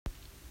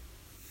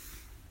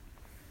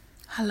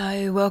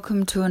Hello,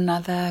 welcome to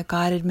another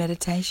guided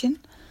meditation.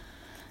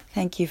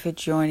 Thank you for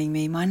joining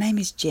me. My name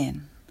is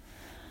Jen.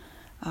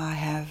 I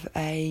have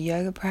a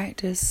yoga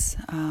practice.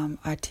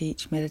 I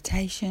teach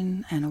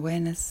meditation and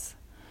awareness,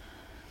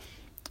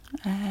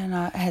 and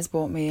it has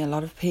brought me a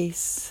lot of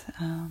peace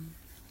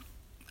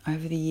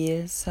over the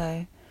years.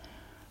 So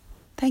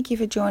thank you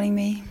for joining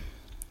me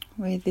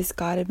with this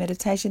guided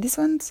meditation. This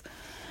one's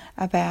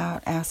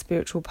about our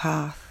spiritual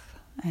path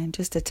and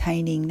just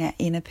attaining that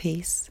inner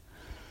peace.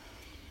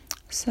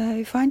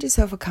 So find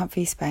yourself a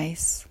comfy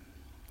space.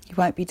 You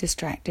won't be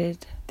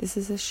distracted. This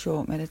is a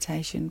short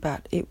meditation,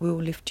 but it will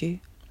lift you.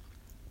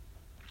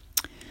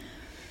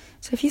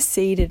 So if you're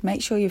seated,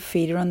 make sure your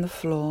feet are on the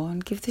floor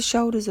and give the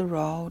shoulders a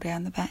roll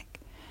down the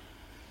back.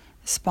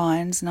 The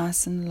spine's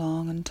nice and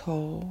long and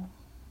tall.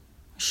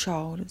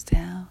 Shoulders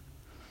down.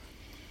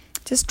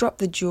 Just drop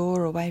the jaw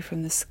away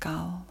from the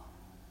skull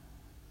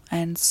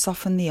and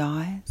soften the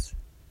eyes.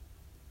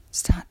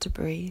 Start to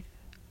breathe.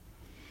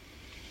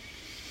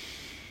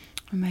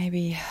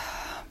 Maybe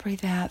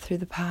breathe out through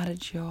the parted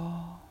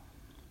jaw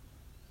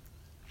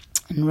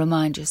and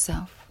remind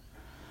yourself,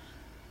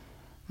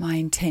 my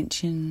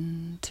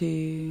intention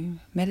to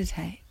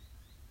meditate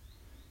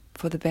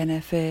for the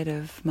benefit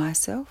of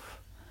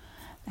myself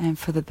and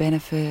for the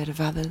benefit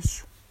of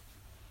others.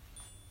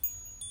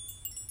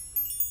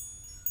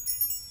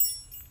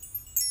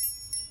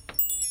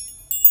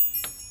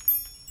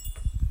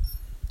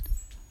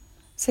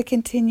 So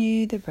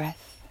continue the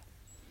breath.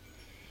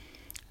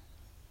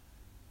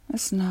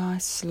 This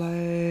nice,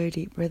 slow,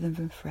 deep rhythm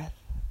of breath.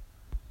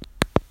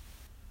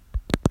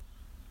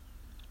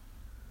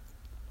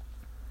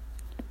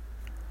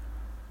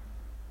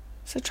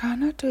 So try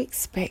not to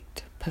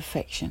expect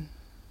perfection.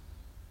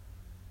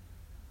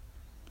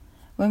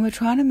 When we're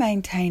trying to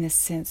maintain a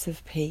sense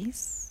of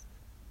peace,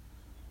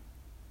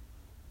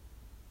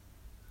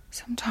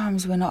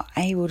 sometimes we're not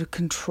able to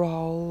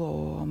control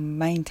or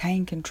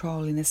maintain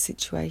control in a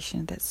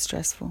situation that's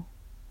stressful.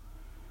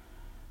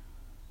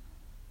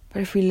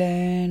 But if we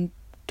learn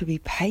to be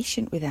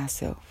patient with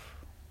ourselves,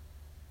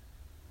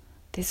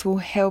 this will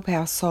help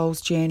our soul's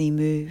journey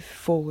move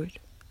forward.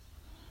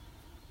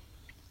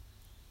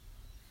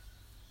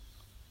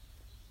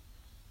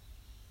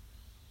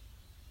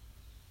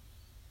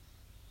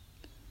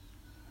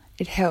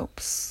 It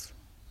helps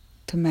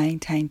to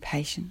maintain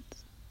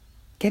patience.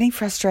 Getting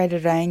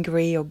frustrated,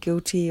 angry or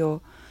guilty,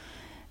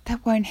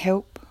 that won't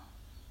help.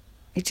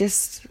 It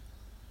just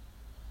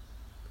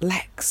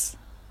lacks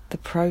the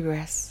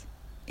progress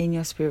in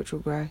your spiritual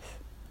growth.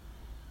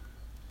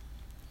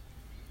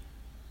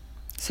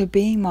 So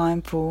being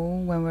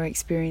mindful when we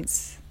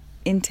experience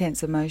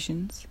intense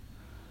emotions,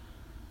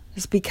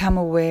 just become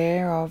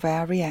aware of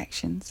our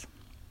reactions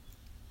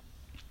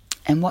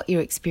and what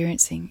you're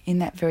experiencing in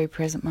that very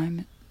present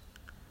moment.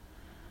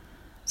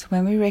 So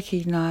when we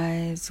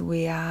recognize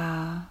we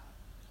are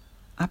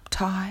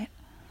uptight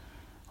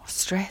or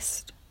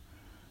stressed,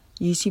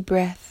 use your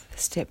breath,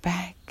 step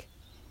back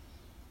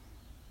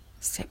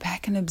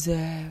and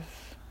observe.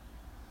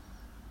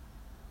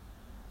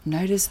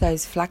 Notice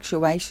those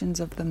fluctuations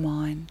of the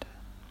mind.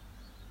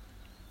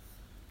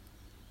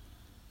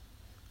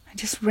 And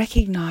just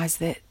recognize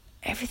that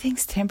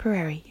everything's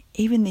temporary,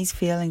 even these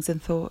feelings and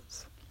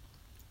thoughts.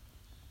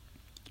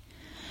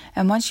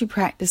 And once you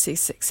practice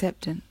this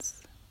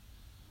acceptance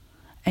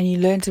and you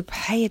learn to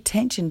pay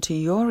attention to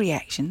your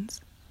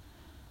reactions,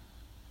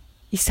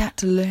 you start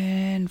to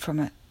learn from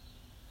it.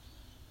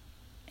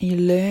 And you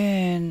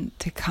learn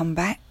to come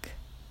back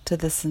to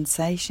the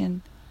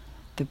sensation,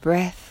 the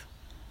breath,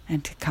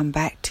 and to come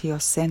back to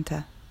your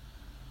center.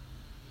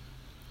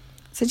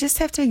 So just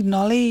have to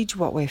acknowledge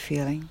what we're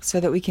feeling so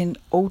that we can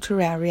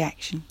alter our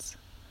reactions.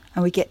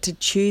 And we get to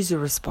choose a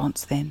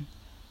response then.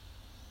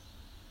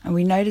 And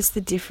we notice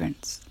the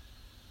difference.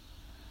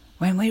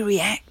 When we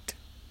react,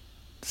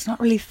 it's not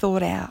really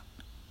thought out.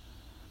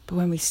 But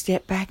when we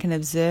step back and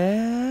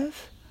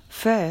observe,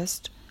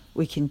 first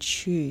we can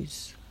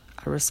choose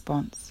a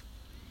response.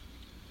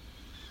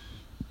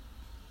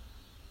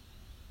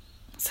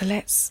 So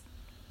let's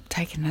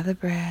take another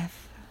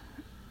breath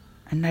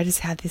and notice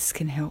how this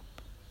can help.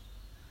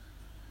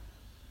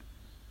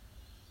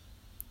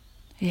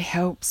 It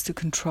helps to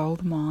control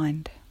the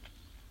mind.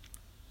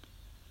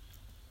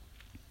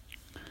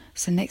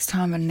 So next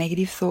time a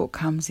negative thought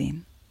comes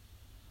in,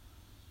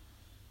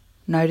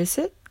 notice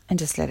it and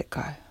just let it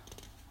go.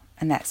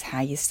 And that's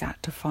how you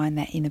start to find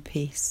that inner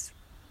peace.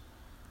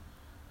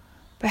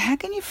 But how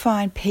can you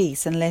find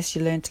peace unless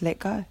you learn to let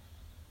go?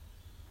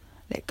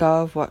 Let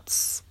go of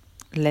what's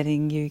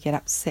letting you get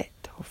upset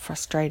or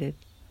frustrated.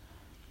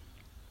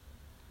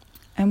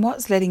 And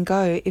what's letting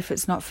go if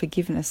it's not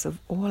forgiveness of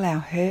all our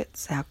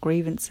hurts, our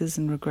grievances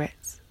and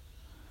regrets?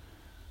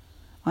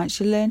 Once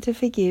you learn to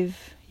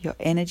forgive, your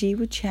energy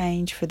will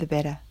change for the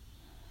better.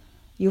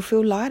 You'll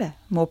feel lighter,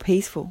 more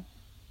peaceful.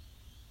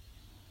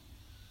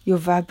 Your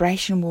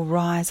vibration will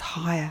rise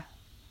higher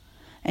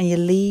and you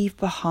leave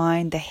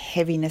behind the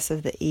heaviness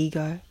of the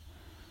ego.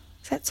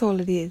 So that's all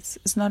it is.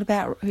 It's not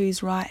about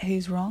who's right,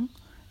 who's wrong.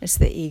 It's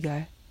the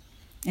ego.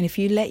 And if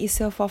you let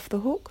yourself off the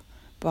hook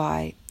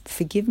by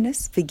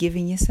forgiveness,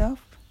 forgiving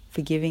yourself,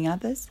 forgiving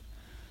others,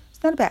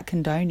 it's not about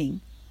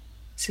condoning.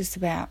 It's just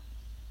about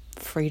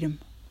freedom.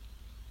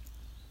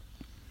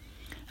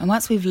 And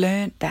once we've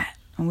learned that,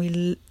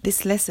 and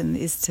this lesson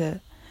is to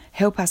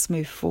help us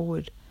move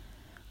forward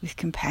with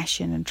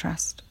compassion and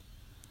trust.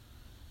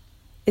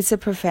 It's a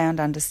profound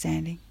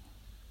understanding,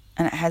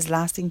 and it has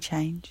lasting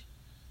change.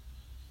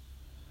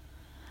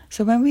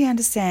 So when we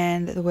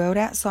understand that the world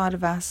outside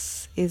of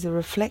us is a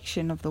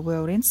reflection of the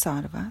world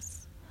inside of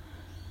us,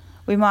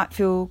 we might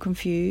feel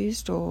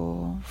confused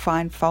or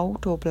find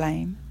fault or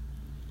blame.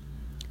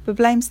 But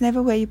blame's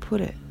never where you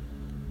put it.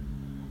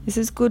 This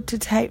is good to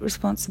take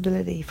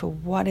responsibility for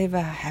whatever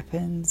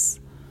happens.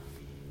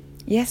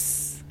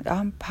 Yes,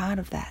 I'm part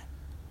of that.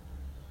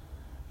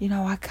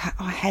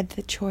 I had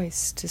the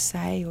choice to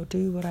say or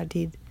do what I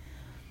did.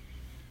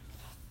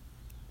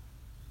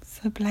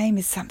 So blame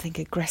is something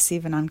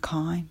aggressive and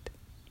unkind.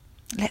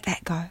 Let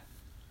that go.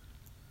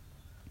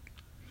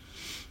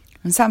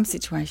 And some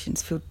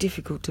situations feel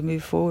difficult to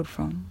move forward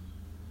from,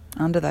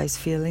 under those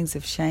feelings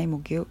of shame or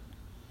guilt.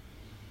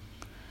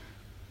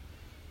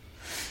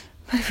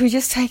 But if we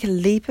just take a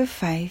leap of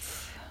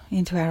faith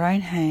into our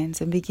own hands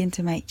and begin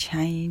to make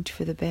change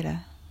for the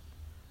better,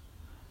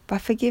 by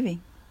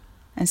forgiving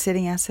and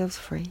setting ourselves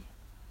free,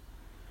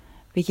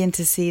 begin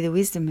to see the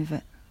wisdom of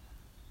it.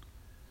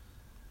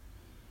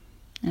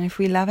 And if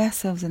we love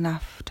ourselves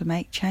enough to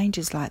make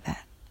changes like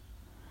that,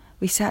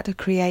 we start to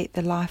create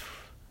the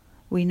life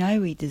we know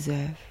we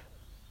deserve.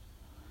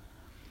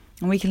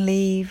 And we can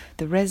leave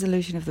the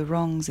resolution of the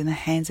wrongs in the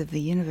hands of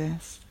the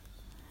universe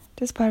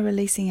just by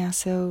releasing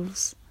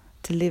ourselves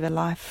to live a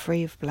life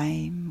free of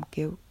blame or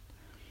guilt.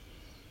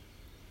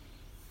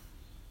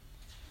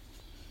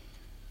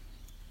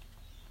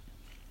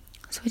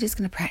 So we're just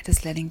going to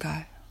practice letting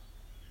go.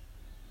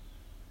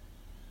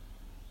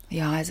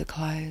 The eyes are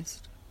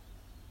closed.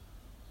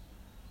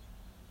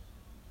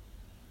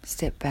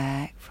 Step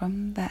back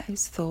from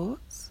those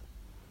thoughts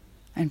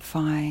and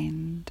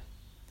find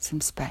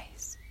some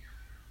space.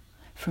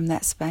 From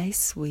that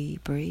space we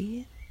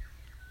breathe.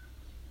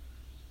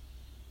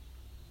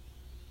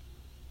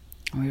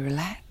 And we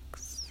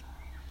relax.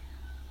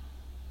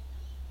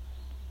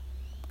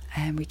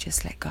 And we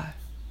just let go.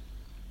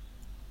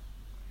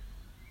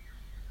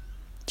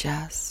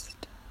 Just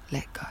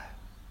let go.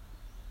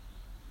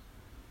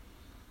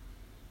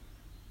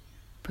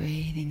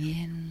 Breathing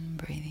in,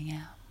 breathing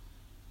out.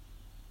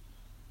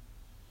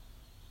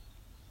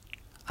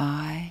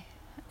 I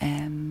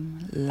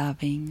am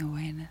loving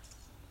awareness.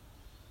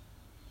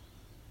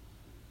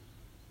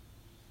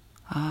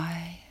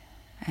 I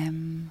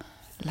am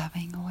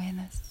loving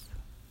awareness.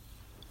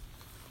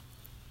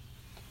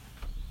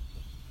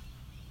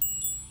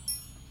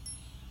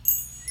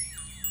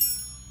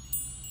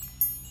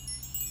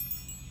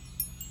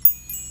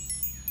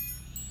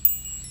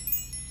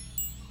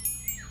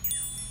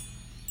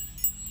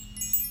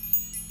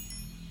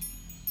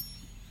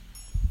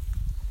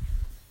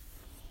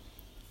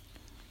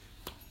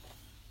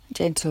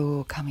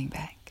 Gentle coming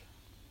back.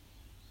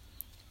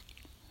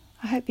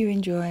 I hope you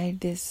enjoyed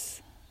this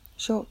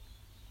short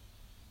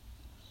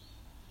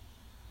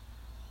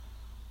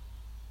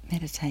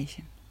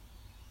meditation.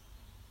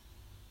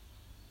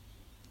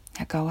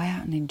 Now go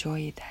out and enjoy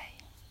your day.